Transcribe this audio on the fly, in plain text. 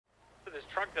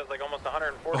truck does like almost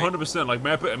 140. 100%. Like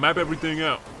map everything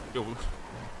out. Yo.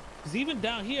 Cause even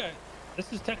down here,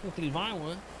 this is technically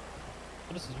Vinewood,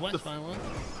 but this is West Vinewood.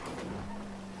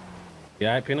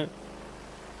 Yeah, I Peanut.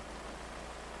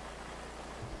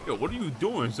 Yo, what are you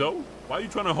doing, Zoe? Why are you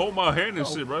trying to hold my hand and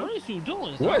shit, bro? What is you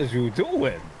doing? Zoe? What is you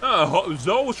doing?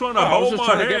 Zoe was trying to I was hold just my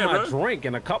trying to hand, get my bro. drink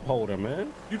in a cup holder,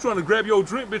 man. You trying to grab your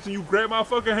drink, bitch, and you grab my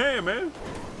fucking hand, man.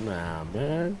 Nah,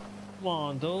 man. Come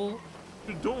on, dude. What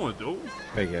you doing, dude?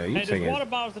 Hey, yeah, you Hey, singing. there's water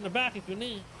bottles in the back if you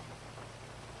need.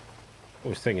 I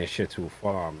was singing shit too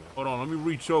far, man. Hold on, let me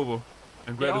reach over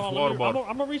and grab this water bottle.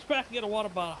 I'm gonna reach back and get a water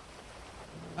bottle.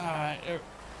 All right.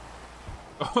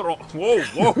 Hold on. Whoa,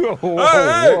 whoa. Whoa,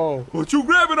 hey, what you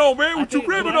grabbing on, man? What you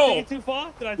grabbing Did I on? take it too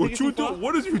far? Did I take What it you too far? doing?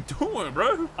 What is you doing,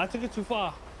 bro? I took it too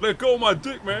far. Let go of my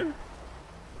dick, man.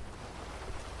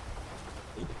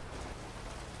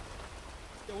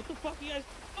 Yo, what the fuck are you guys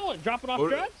doing? Dropping off Oh,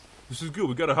 drugs? This is good.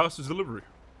 We got a hostage delivery.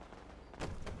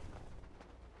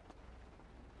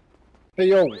 Hey,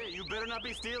 yo. Hey, you better not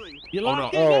be stealing. You Oh,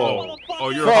 locked no. in, Oh,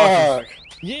 motherfucker? you're a hostage.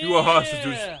 Yeah. You a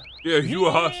hostage. Yeah, you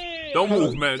a hostage. Don't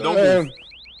move, man. Don't move.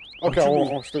 Okay, Don't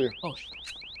you I'll stay. Oh,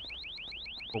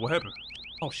 But what happened?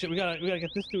 oh shit, we gotta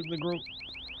get this dude in the group.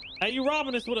 Hey, you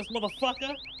robbing us with us,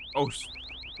 motherfucker? Oh,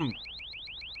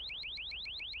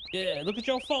 Yeah, look at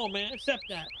your phone, man. Accept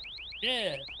that.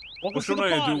 Yeah. Welcome what's to your the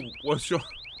name, party. dude? What's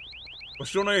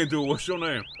your name, dude? What's your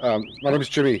name? My name is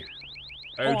Jimmy.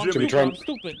 Hey, Oh, I'm Jimmy. stupid. I'm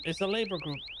stupid. It's a labor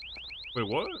group. Wait,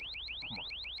 what?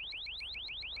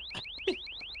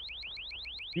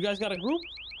 You guys got a group?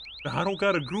 I don't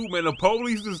got a group, man. The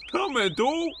police is coming,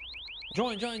 dude.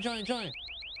 Join. Hey,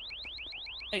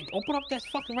 open up that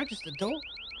fucking register, dude.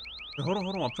 Hey, hold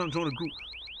on. I'm trying to join a group.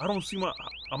 I don't see my.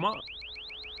 I'm out.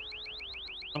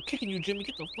 I'm kicking you, Jimmy.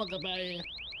 Get the fuck up out of here.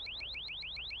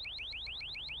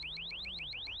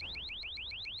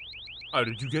 Alright,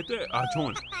 did you get that? I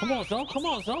joined. Come on, Zo.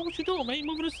 What you doing, man? You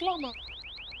moving in slow mo.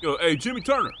 Yo, hey, Jimmy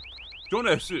Turner. Join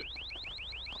that shit.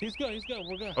 He's good.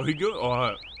 We're good. Oh, he good? Oh, all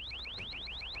right.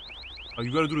 Oh,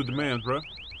 you gotta do the demands, bro.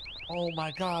 Oh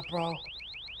my god, bro.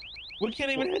 We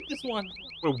can't even hit this one.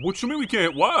 Wait, what you mean we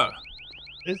can't? Why?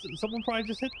 Someone probably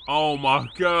just hit. Oh my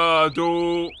god, dude.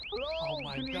 Oh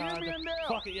my god.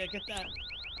 Fuck it, yeah, get that.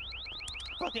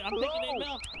 Fuck it, I'm taking it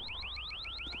now.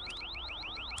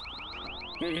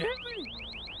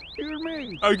 Excuse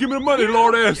me. Hey, give me the money,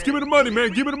 Lord ass. Give me the money,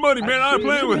 man. Give me the money, man. I ain't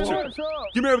playing with you.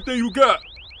 Give me everything you got.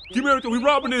 Give me everything. We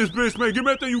robbing this bitch, man. Give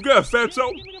me everything you got, fatso.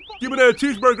 Give me that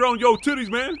cheeseburger on your titties,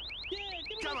 man.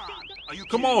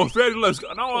 Come on, fatty. Let's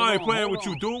go. No, I ain't playing with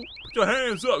you, dude. Put your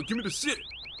hands up. Give me the shit.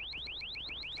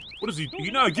 What is he?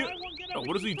 He not getting. Yo,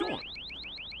 what is he doing?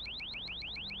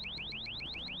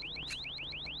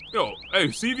 Yo,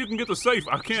 hey, see if you can get the safe.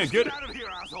 I can't get it. Out of here,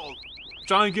 asshole.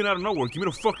 I ain't getting out of nowhere. Give me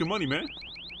the fucking money, man.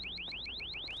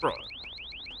 Bro,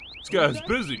 this guy's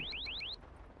busy.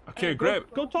 I can't grab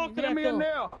it. Go talk to that me in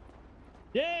girl.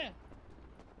 there. Yeah.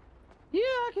 Yeah,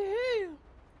 I can hear you.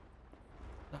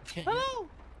 Hello.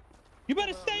 You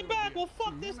better stay back. We'll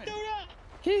fuck this dude up.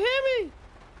 Can you hear me?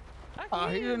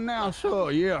 I hear you now,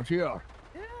 sir. Yeah.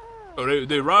 Oh,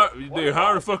 they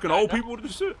hiring fucking old people to do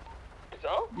shit.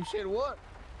 You said what?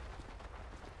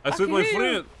 I said can my hear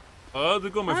friend. There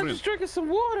go my I'm friend. just drinking some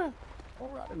water. All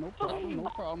right, no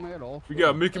problem at all. We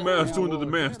got Mickey Mouse doing the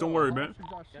demands. Don't worry, man.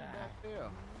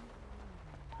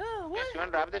 Oh, what? You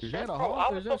wanna drive this Is shit? that a Bro, I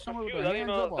hostage? was Is so that someone with confused. their I didn't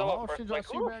hands know up? A it was hostage I like,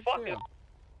 see who the back fuck there? is?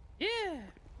 Yeah,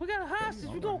 we got a hostage.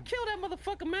 We gonna kill that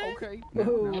motherfucker, man. Okay.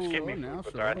 Skip me, Now,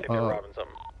 but I think they're robbing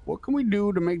something. what can we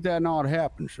do to make that not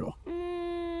happen, sir?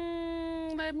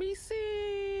 Let me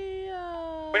see.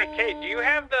 Wait, Kate, do you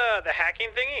have the hacking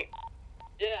thingy?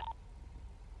 Yeah.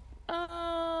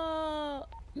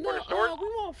 No, For the storage? we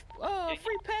want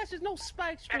free passes, no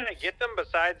spike How did I strips. get them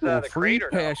besides Well, the free crate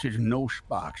or no? passage, no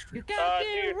spark You strip.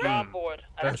 goddamn dude, right. board.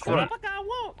 That's What the right. fuck I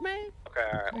want, man?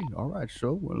 Okay, alright. Hey, all right,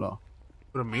 so well,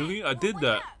 But Amelia, I did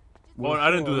that. well, I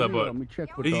didn't do that, here, but let me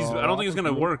check with, I don't think it's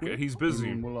gonna real work. quick, He's busy.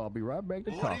 and I'll be right back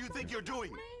to What talk. do you think you're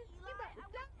doing?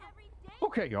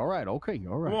 Okay, all right. Come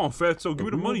on, Fatso, give me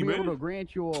the money, We'll be able to man.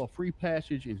 grant you a free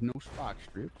passage and no spark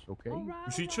strips, okay? You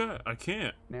see, chat? I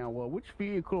can't. Now, which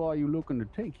vehicle are you looking to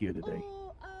take here today?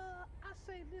 I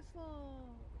say this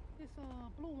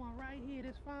blue one right here,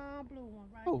 this fine blue one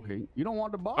right Okay, you don't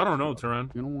want the box? I don't know,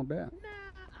 Tehran. You don't want that? here.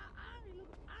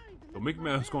 I ain't Yo, Mickey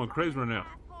Mouse going crazy right now.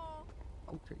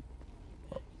 Okay.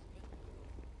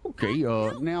 Okay,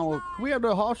 now, can we have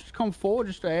the hostage come forward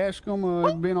just to ask them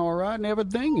it's been all right and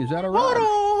everything? Is that all right?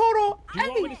 Hold on. Do you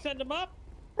want me to send him up?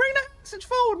 Bring the hostage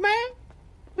forward, man.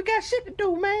 We got shit to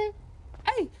do, man.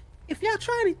 Hey, if y'all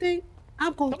try anything,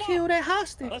 I'm gonna kill that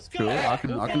hostage. Let's go. Sure, I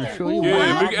can show you. Yeah,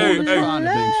 why Mickey, I'm hey, just hey. trying to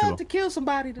think so. Love to kill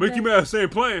somebody today. Mickey man, same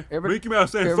plan. Mickey man,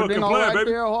 same fucking Everything all plan, right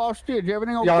baby. there, hostage?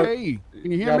 Everything Yeah, okay?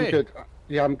 Can you hear Yeah, me? I'm good.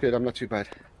 Yeah, I'm good. I'm not too bad.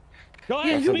 Go Yeah,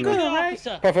 ahead, you speak to good, the right?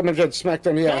 officer. Puffin and Jed smacked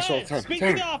on the Go ass all the ahead, time. speak Damn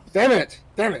to it. the officer. Damn it.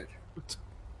 Damn it.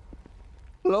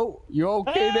 Hello? You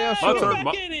okay there, Hey, My sir? turn.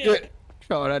 back in here.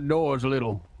 Oh, that door's a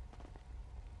little.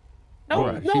 No,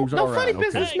 Alright, no, seems no all funny right, okay.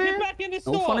 business, Hey, man. get back in this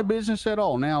No store. funny business at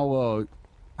all. Now,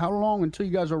 how long until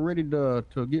you guys are ready to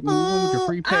get moving with your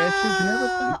free passage and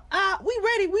everything? We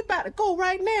ready. We about to go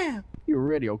right now. You're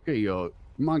ready, okay? You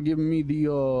mind giving me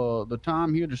the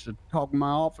time here just to talk to my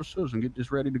officers and get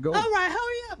this ready to go? All right,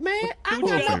 hurry up, man. I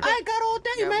what you got? ain't got all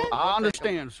day, man. I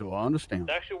understand, sir. I understand.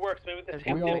 It actually works. Maybe the We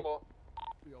safe all- will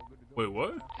Wait,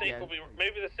 what?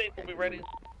 maybe the safe will be ready.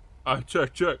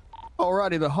 Check.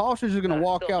 Alrighty, the horses are gonna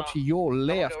walk out to your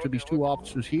left to these two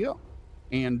officers here,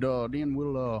 and then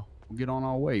we'll get on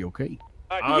our way, okay?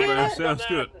 All right, man. send Sounds that-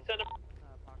 good. send him-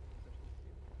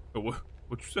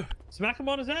 What you say? Smack him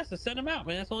on his ass and send him out,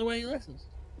 man. That's the only way he listens.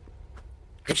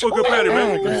 Fuck up at it,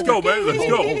 man. Let's go, man. Let's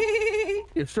go.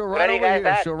 Yeah, sure, right over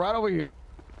here. Sure, right over here.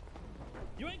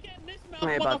 You ain't getting this mouth,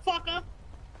 Hey, bud. motherfucker.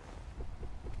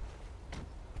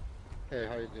 Hey,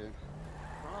 how you doing?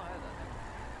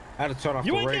 I had to turn off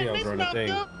You the ain't radio getting this during the mouth,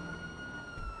 thing. up.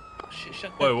 Oh, shit,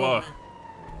 shut that Wait, door, what? man.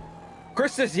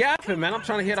 Chris is yapping, man. I'm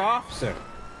trying to hit the officer.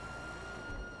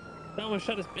 Someone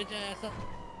shut his bitch ass up.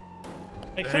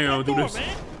 Hey, shut Damn, that do door, this.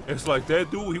 man. It's like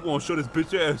that dude. He won't shut his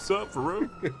bitch ass up for real.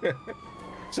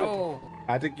 Oh,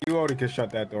 I think you already can shut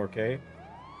that door, okay?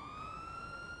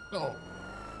 oh.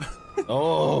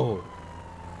 Oh.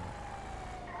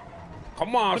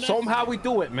 Come on, But show them that's- how we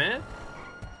do it, man.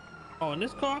 Oh, in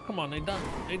this car? Come on, they done.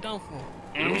 They done for.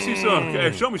 Let me see something.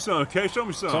 Hey, show me something, okay? Show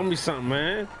me Show something. me something,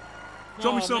 man.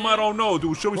 Show me Aw, something man. I don't know,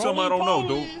 dude. Show me something I don't know,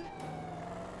 Roly-poly. dude.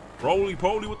 Roly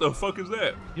poly? What the fuck is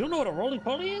that? You don't know what a roly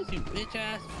poly is, you bitch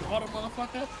ass auto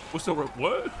motherfucker? What's the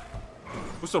what?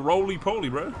 What's a roly poly,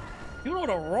 bro? You know what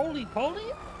a roly poly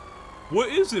is? What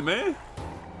is it, man?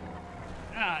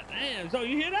 God damn, so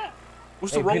you hear that?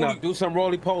 What's Hey, the roly? Peanut, do some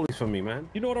roly polies for me, man.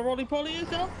 You know what a roly poly is,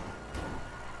 though?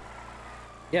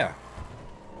 Yeah.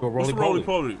 Do a What's roly the roly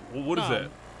poly. poly? What is No.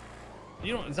 that?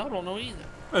 You don't, Zoe don't know either.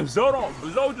 Man,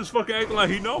 Zoe just fucking acting like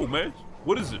he know, man.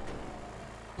 What is it?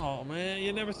 Oh man,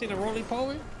 you never seen a roly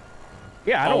poly?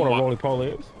 Yeah, I know Oh, what a my- roly poly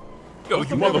is. Yo,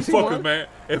 you never seen motherfucker, one? man.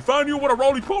 If I knew what a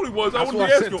roly poly was, I That's would what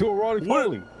be I said asking. to a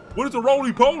roly-poly. What is a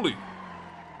roly poly?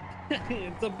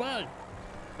 It's a bug.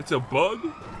 It's a bug?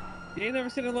 You ain't never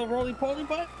seen a little roly poly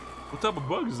bug? What type of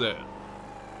bug is that?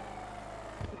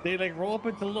 They like roll up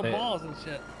into little Hey. balls and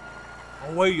shit.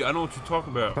 Oh wait, I know what you're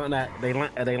talking about. Something that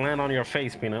they land on your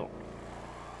face, Peanut.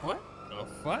 What the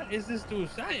fuck is this dude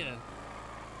saying?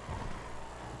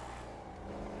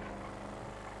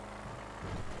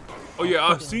 Oh yeah,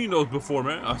 I've seen those before,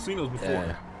 man. I've seen those before.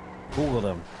 Yeah. Google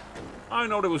them. I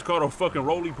didn't know they was called a fucking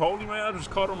roly poly, man. I just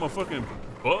called them a fucking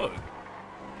bug.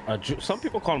 Some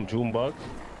people call them June bugs.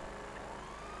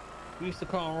 We used to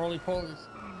call them roly polies.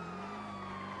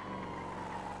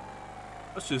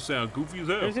 That shit sound goofy as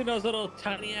You hell. ever seen those little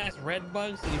tiny ass red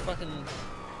bugs that you fucking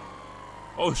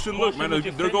Oh shit, look, wash man, them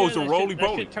with there your goes finger, the that roly shit- That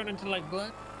poly. shit turn into like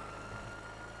blood.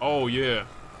 Oh yeah,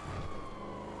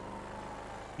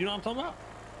 You know what I'm talking about?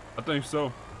 I think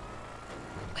so.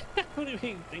 What do you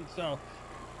mean think so?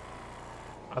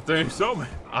 I think so, man.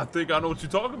 I think I know what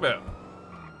you're talking about.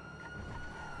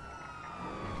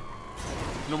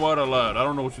 You know what? I lied. I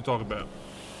don't know what you're talking about.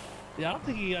 Yeah, I don't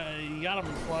think he got him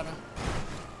in Florida.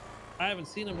 I haven't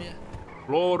seen him yet.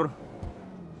 Florida.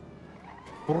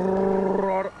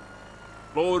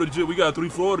 Florida, we got 3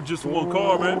 Florida just for one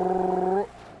car, man.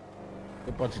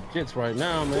 A bunch of jits right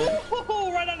now, man.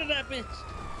 Woo-hoo-hoo, right under that bitch.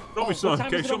 Show me What something. time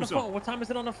Okay, is it show on me the something. phone? What time is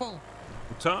it on the phone?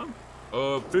 What time?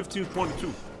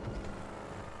 15:22.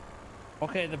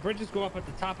 Okay, the bridges go up at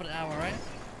the top of the hour, right?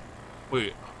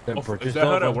 Wait, The oh, bridge is is that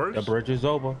how that over. works? The bridge is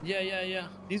over. Yeah.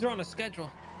 These are on a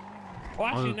schedule. Well,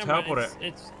 actually, the never top mind. of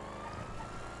It's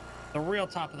the real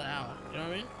top of the hour. You know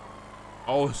what I mean?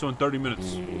 Oh, it's on 30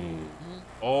 minutes.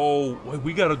 Oh, wait,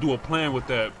 we gotta do a plan with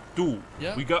that, dude.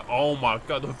 Yeah. We got. Oh my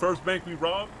god, the first bank we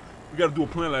robbed, we gotta do a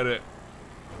plan like that.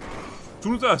 As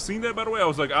soon as I seen that, by the way, I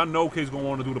was like, I know K's gonna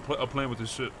want to do a plan with this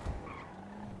shit.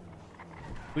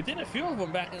 We did a few of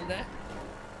them back in the day.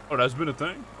 Oh, that's been a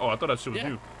thing. Oh, I thought that shit was Yeah.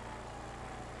 you.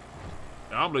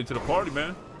 Yeah, I'm late to the party,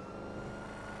 man.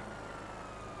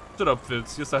 Shut up,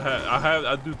 Fitz. Yes,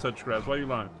 I do touch grass. Why you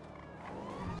lying?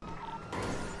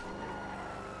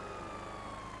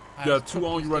 I You got just 2 took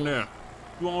on these you right dudes. now.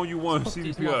 2 on you, 1 Took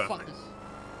these CVPI. motherfuckers.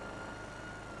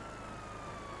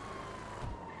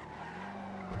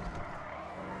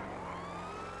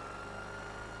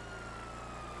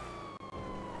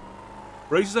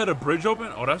 Races had a bridge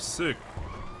open? Oh, that's sick.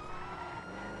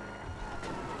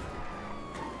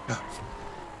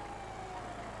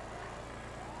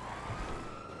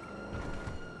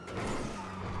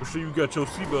 Make sure you got your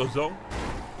seatbelts on.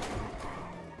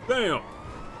 Damn.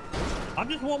 I'm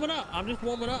just warming up. I'm just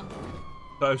warming up.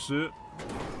 Type shit.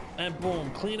 And boom,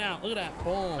 clean out. Look at that.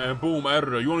 Boom. And boom, out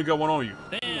of there. You only got one on you.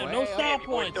 Damn, no star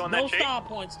points. doing No that, Jake? star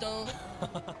points, though.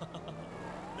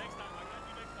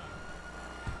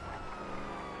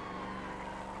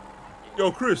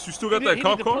 Yo, Chris, you still got that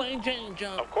cop car? Plain Jane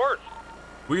jump. Of course.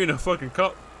 We in a fucking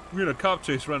cop. We in a cop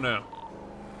chase right now.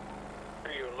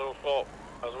 You a little fault.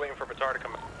 I was waiting for Batar to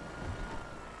come in.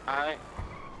 Alright.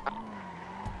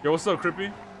 Yo, what's up,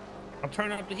 Crippy? I'm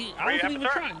turning up the heat. Where I you wasn't at, even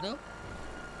Batar? trying, though.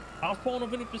 I was pulling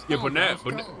up any pistol. Yeah,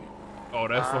 but oh,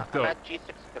 that's fucked I'm up. at G6.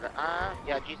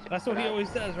 Yeah, G6. That's what he always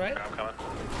says, right? I'm coming.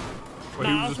 But Nah,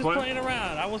 he I was was just just playing. playing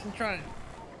around. I wasn't trying.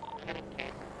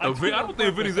 I don't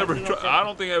think Vinny's ever tried. I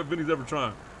don't think Vinny's ever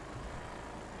tried.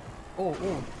 Oh.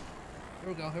 Here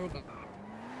we go.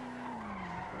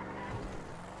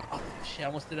 Oh, shit, I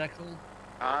almost did that clean.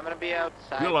 I'm gonna be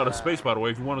outside. You got a lot of space, by the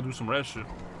way, if you want to do some rat shit.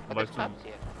 But Like there's some, cops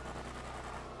here.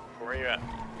 Where you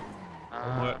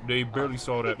at? they barely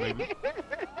saw that, maybe.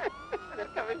 They're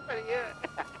coming for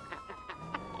you.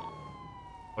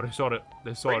 Oh, they saw that.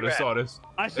 They saw it. They Where you saw this.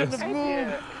 I shouldn't have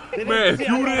moved. They Man, if see,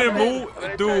 I you thought didn't I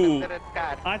move, dude.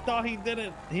 I thought he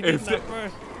didn't. He If didn't that- at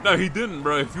first. No, he didn't,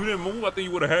 bro. If you didn't move, I think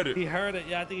you would have had it. He heard it.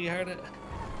 Yeah, I think he heard it.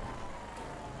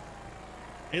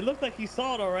 It looked like he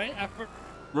saw it, all right. At first.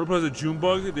 Remember the June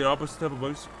bug, the opposite type of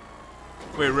bugs?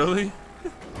 Wait, really?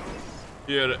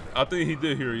 Yeah, I think he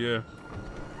did hear. Yeah,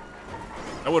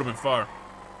 that would have been fire.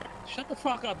 Shut the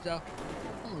fuck up, Joe.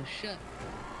 Holy shit.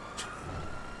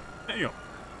 Damn.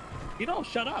 You don't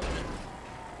shut up.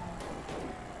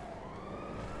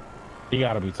 He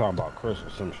gotta be talking about Chris or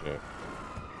some shit.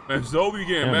 Man, Zoe He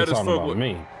getting gotta be mad as talking fuck about with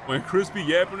me. when Chris be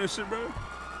yapping and shit, bro.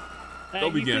 Hey,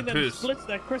 Don't be you getting see them pissed. splits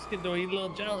that Chris can do. He's a little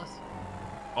jealous.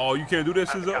 Oh, you can't do that I'm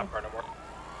shit, the Zoe? cop car no more.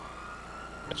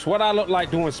 It's what I look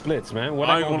like doing splits, man. What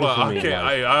I ain't gonna do for lie. I me, can't.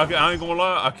 guys? I ain't gonna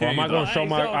lie. I Well, can't. am I either. gonna show Hey,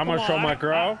 my? Zoe, I'm come gonna on, show my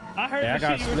girl. I heard Yeah, I the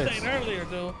got shit you were splits. saying earlier,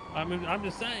 dude. I'm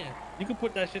just saying. You can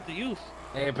put that shit to use.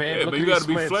 Hey, babe, Yeah, look but at you these gotta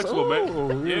be splits. flexible, man.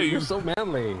 Ooh, Yeah, you're you- so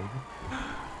manly.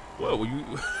 Well, you.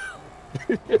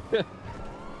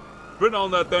 Spit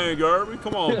on that thing, Garvey.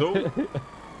 Come on, dude.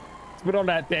 Spit on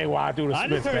that thing while I do the I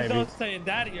just splits, heard baby. Zoe saying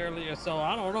daddy earlier, so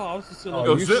I don't know. I was just Oh, gonna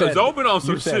Yo, you Zoe said- been on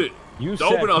some you said- shit. You Zoe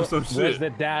said, been on some where's shit. the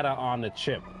data on the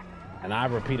chip? And I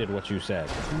repeated what you said.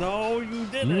 No, you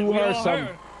didn't. You We heard all some.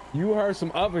 heard. You heard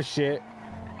some other shit.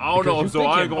 I don't know, Because so you I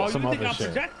ain't thinking gonna. Oh, you some think other I'm shit.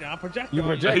 projecting? I'm projecting. You on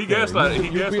you. project. He gaslighting. He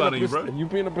You being gaslighting you, a- bro. You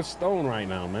being a stone right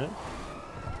now, man.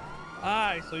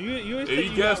 Alright, so you Yeah, say he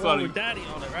you got one gaslighting. with daddy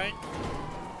on it, right?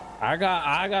 I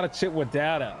got a chip with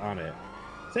data on it.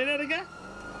 Say that again?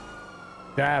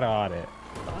 Data on it.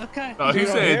 Okay. He You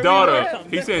saying hear me, daughter. man?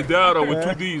 He saying daughter with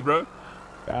two D's, bro.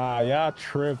 Ah, y'all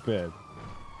tripping.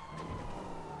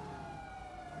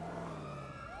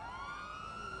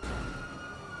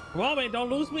 Well, man, don't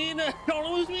lose me in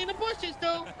the bushes,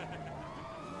 though.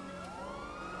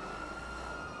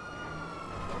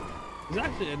 It's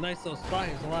actually a nice little spot.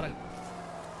 There's a lot of.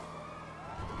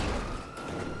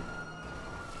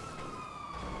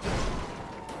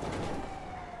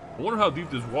 I wonder how deep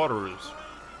this water is.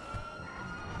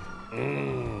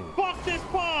 Fuck this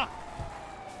park!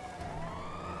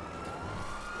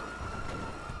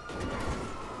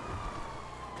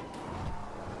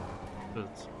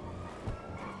 It's-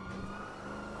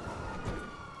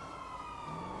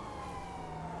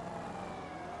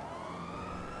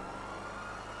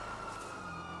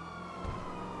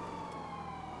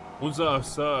 What's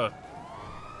outside?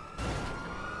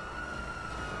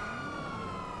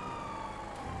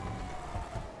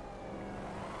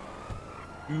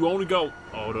 You only got,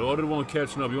 oh, the other one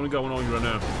catching up. You only got one on you right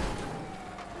now.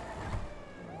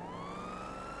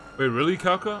 Wait, really,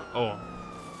 Kaka? Oh.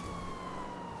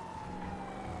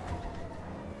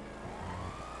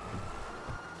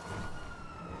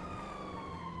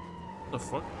 What the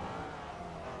fuck?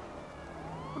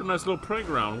 What a nice little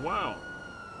playground. Wow.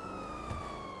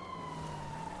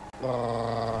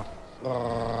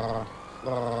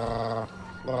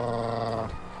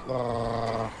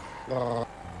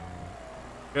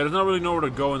 Yeah, there's not really nowhere to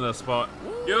go in that spot.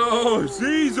 Yo,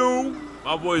 Zizou!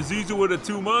 My boy Zizou with the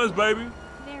 2 months, baby.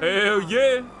 Hell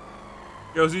yeah.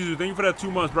 Yo, Zizou, thank you for that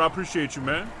 2 months, bro. I appreciate you,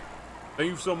 man.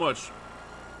 Thank you so much.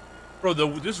 Bro,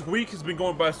 this week has been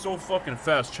going by so fucking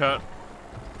fast, chat.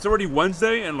 It's already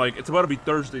Wednesday, and, like, it's about to be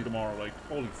Thursday tomorrow. Like,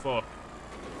 holy fuck.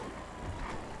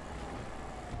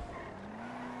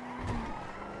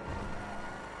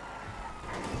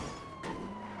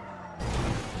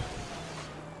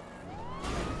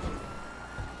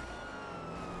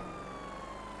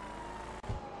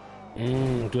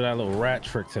 Do that little rat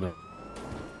trick to them.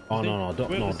 Oh no,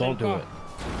 don't do it.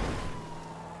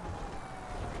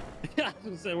 Yeah, I was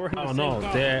gonna say we're in the Oh same no,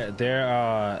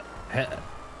 car.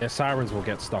 their sirens will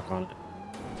get stuck on it.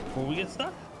 Will we get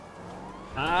stuck?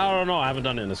 I don't know. I haven't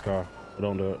done it in this car, so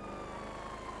don't do it.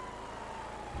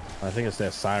 I think it's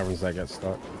their sirens that get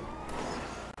stuck.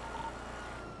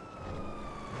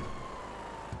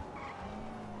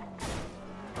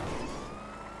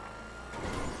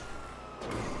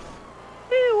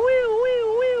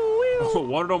 Oh,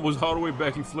 one of them was all the way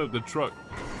back. He flipped the truck.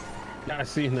 Yeah, I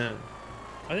seen that.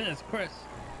 I think that's Chris.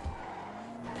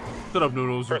 Shut up,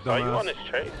 Noodles. Chris, are you dumbass. on this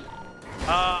chase?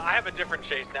 I have a different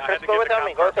chase now. I had Chris, to go get without the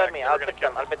me. cop Go car without back. me. They I'll were gonna pit kill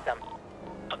them. me. I'll pit them.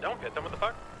 Oh, don't hit them. What the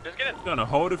fuck? Just get in. You on a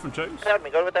whole different chase? Without me.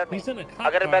 Go without me. He's in a cop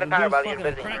I'll get a car, better and car he's while you're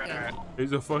fucking busy. crackhead.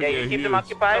 He's a fucking Yeah, you keep them I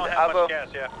occupied. don't I'll have go. much gas,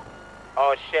 yeah.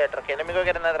 Oh shit. Okay, let me go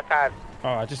get another car. Oh,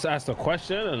 I just asked a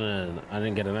question and then I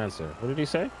didn't get an answer. What did he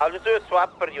say? I'll just do a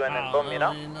swap for you and then boom, you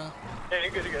know? Yeah, you're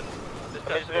good, you're good. Let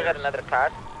me just go get another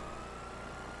car.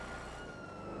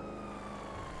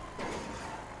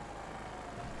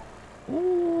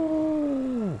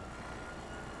 Ooh.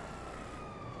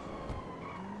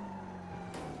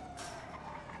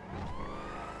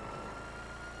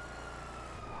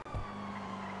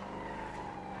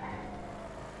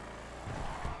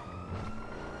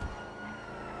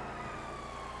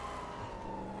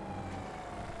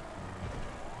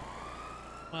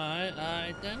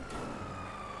 Alright then.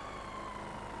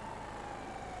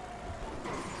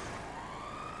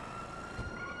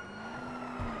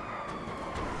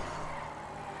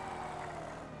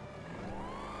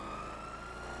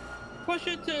 Push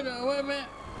it to the, wait a minute.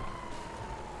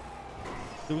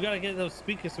 So we gotta get those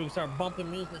speakers so we can start bumping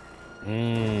music.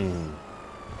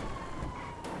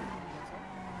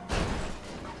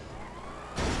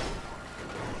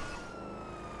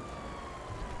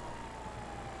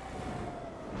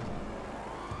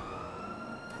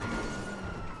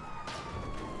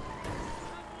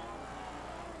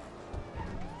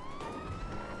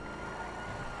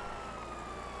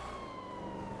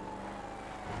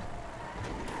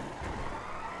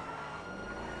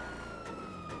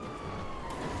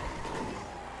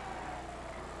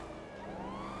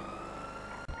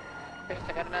 Chris,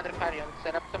 I got another car. You want to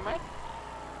set up somewhere?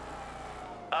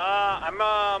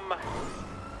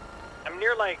 I'm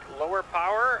near like lower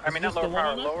power. I mean, not this the lower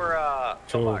power, one on it? lower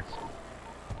toolbox.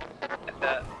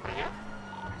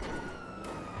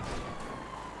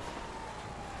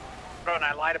 Oh, and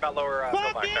I lied about lower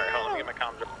toolbox. Sorry, hold on, let me get my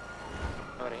comms.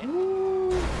 Sorry.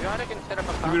 You want to can set up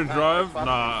a car? Give me the drive? swap?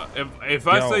 Nah. If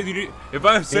I say you need, if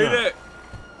I say that,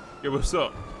 yeah, what's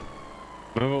up?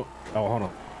 Remember, oh, hold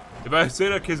on. If I say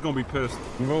that, kid's gonna be pissed.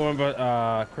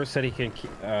 Remember, Chris said he can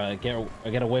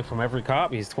get away from every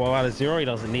cop. He's 12 out of 0. He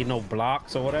doesn't need no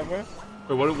blocks or whatever.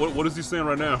 Wait, what is he saying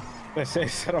right now? They say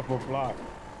set up a block.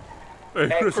 Hey,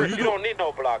 Chris, are you don't need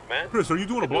no block, man. Chris, are you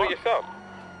doing a Do it block? yourself.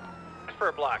 Just for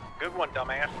a block. Good one,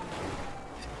 dumbass.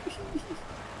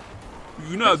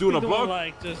 You're not doing a He be block.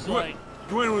 Like, just You like,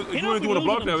 you ain't doing a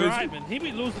block now, is you? driving. He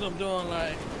be losing them doing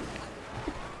like,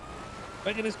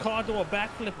 making his car do a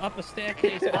backflip up a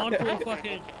staircase onto a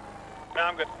fucking. No,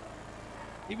 I'm good.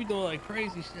 He be doing like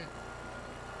crazy shit.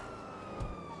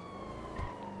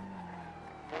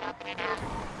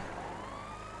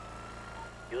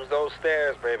 Use those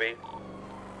stairs, baby.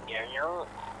 Yeah, you're.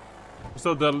 What's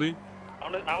up, Dudley? I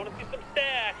want to see some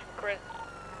stash, Chris.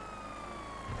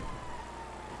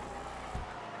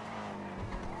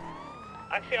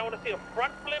 Actually, I want to see a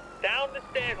front flip down the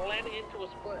stairs, landing into a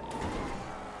split.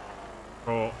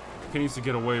 Bro, he needs to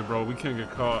get away, bro. We can't get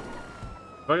caught.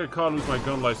 If I get caught, I lose my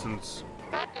gun license.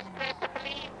 I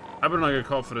better not get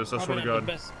caught for this. I swear Probably to not God. the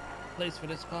best place for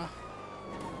this car.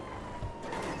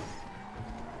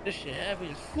 This shit heavy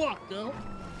as fuck, though.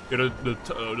 Yeah,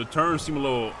 the turns seem a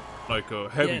little like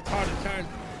heavy. Yeah, it's hard to turn.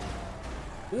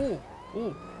 Ooh,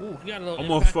 ooh, ooh. You got a little.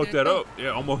 Almost impact fucked there, that though. up. Yeah,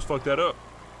 almost fucked that up.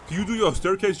 Can you do your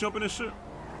staircase jumping and shit?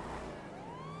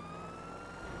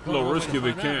 A little Well, risky if way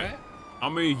it to find out, can't. right? I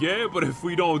mean, yeah, but if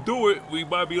we don't do it, we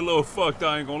might be a little fucked.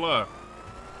 I ain't gonna lie.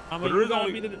 I But mean, there you is gotta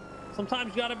only- be the.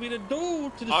 Sometimes you gotta be the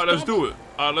dude to the. All right, let's do it.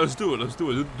 All right, let's do it. Let's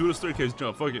do it. Do the staircase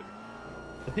jump. Fuck it.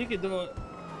 If he could do it,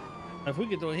 if we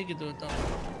could do it, he could do it though.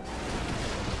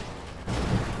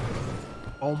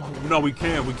 Oh my. No, we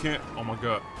can't. We can't. Oh my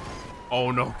God. Oh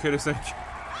no. Okay, this ain't.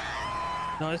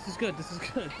 No, this is good. This is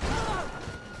good.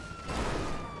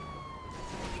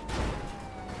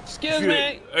 Excuse See,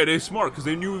 me. Hey, they smart because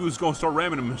they knew we was gonna start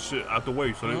ramming them and shit out the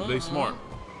way, so they smart.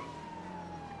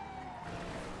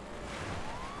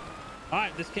 All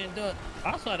right, this can't do it.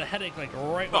 I also had a headache like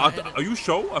right No, when I hit it. are you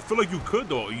sure? I feel like you could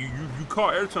though. You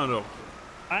caught airtime though.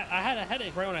 I had a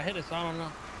headache right when I hit it, so I don't know.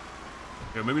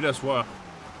 Yeah, maybe that's why.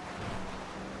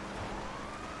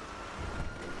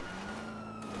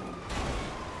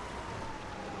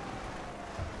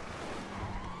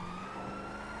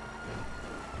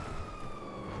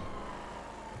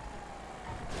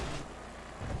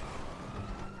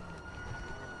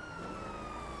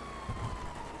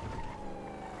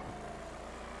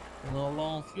 A little low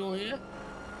on fuel here.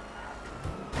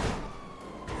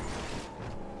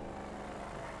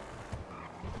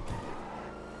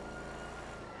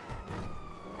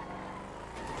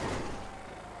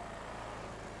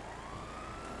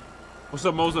 What's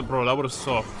up, Moses, bro? That would've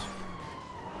sucked.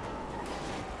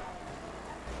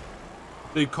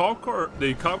 The cop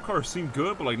car seemed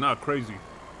good, but like not crazy.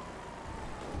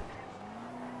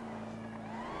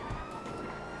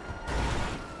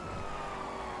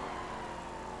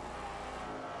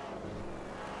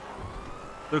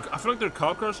 I feel like their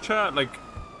cop cars, chat, like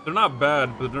they're not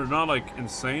bad, but they're not like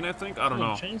insane. I think I don't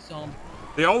know. Chainsaw.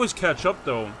 They always catch up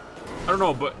though. I don't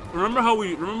know, but remember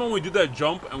when we did that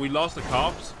jump and we lost the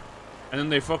cops? And then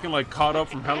they fucking like caught up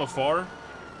from hella far.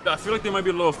 I feel like they might be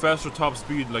a little faster top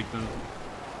speed like than.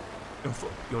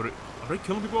 Yo, are they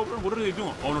killing people over there? What are they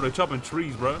doing? Oh no, they're chopping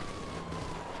trees, bro.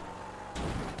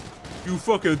 You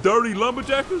fucking dirty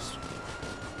lumberjackers!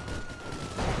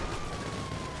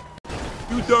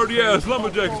 You dirty ass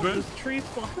lumberjackers, man!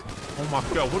 Oh my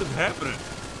god, what is happening?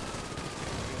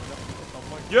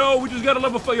 Yo, we just got a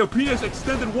level 5. Yo, PS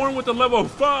extended warning with the level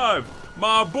 5.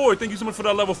 My boy, thank you so much for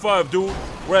that level 5, dude.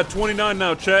 We're at 29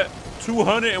 now, chat.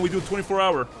 200 and we do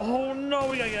 24-hour. Oh no,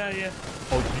 we got yeah.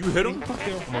 Oh, you hit him?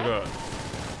 Oh my god.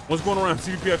 What's going around?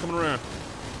 CVPI coming around.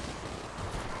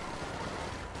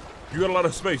 You got a lot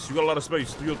of space. You got a lot of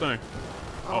space. Do your thing.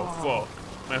 Oh,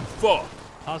 fuck. Man, fuck.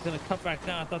 I was gonna cut back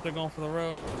down. I thought they're going for the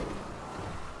road.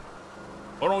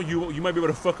 Hold on, you might be able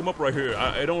to fuck them up right here.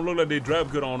 It don't look like they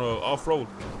drive good on off-road.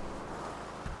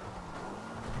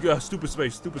 You got stupid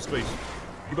space, stupid space.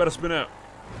 You better spin out.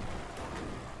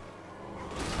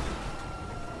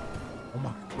 Oh my,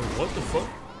 wait, what the fuck?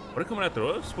 Are they coming after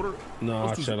us? What are? No,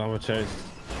 I shut on a chase.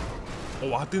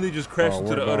 Oh, I think they just crashed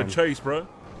into the other chase, bro.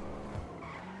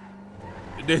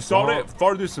 They saw that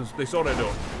far distance. They saw that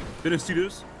though. They didn't see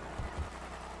this.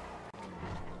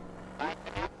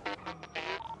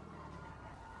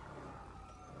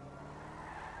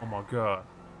 Oh my god.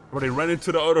 Bro, they ran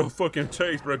into the other fucking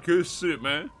chase, bro. Good shit,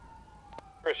 man.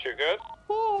 Chris, you good?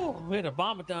 Woo, we had a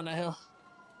bomber down the hill.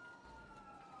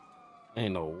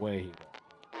 Ain't no way.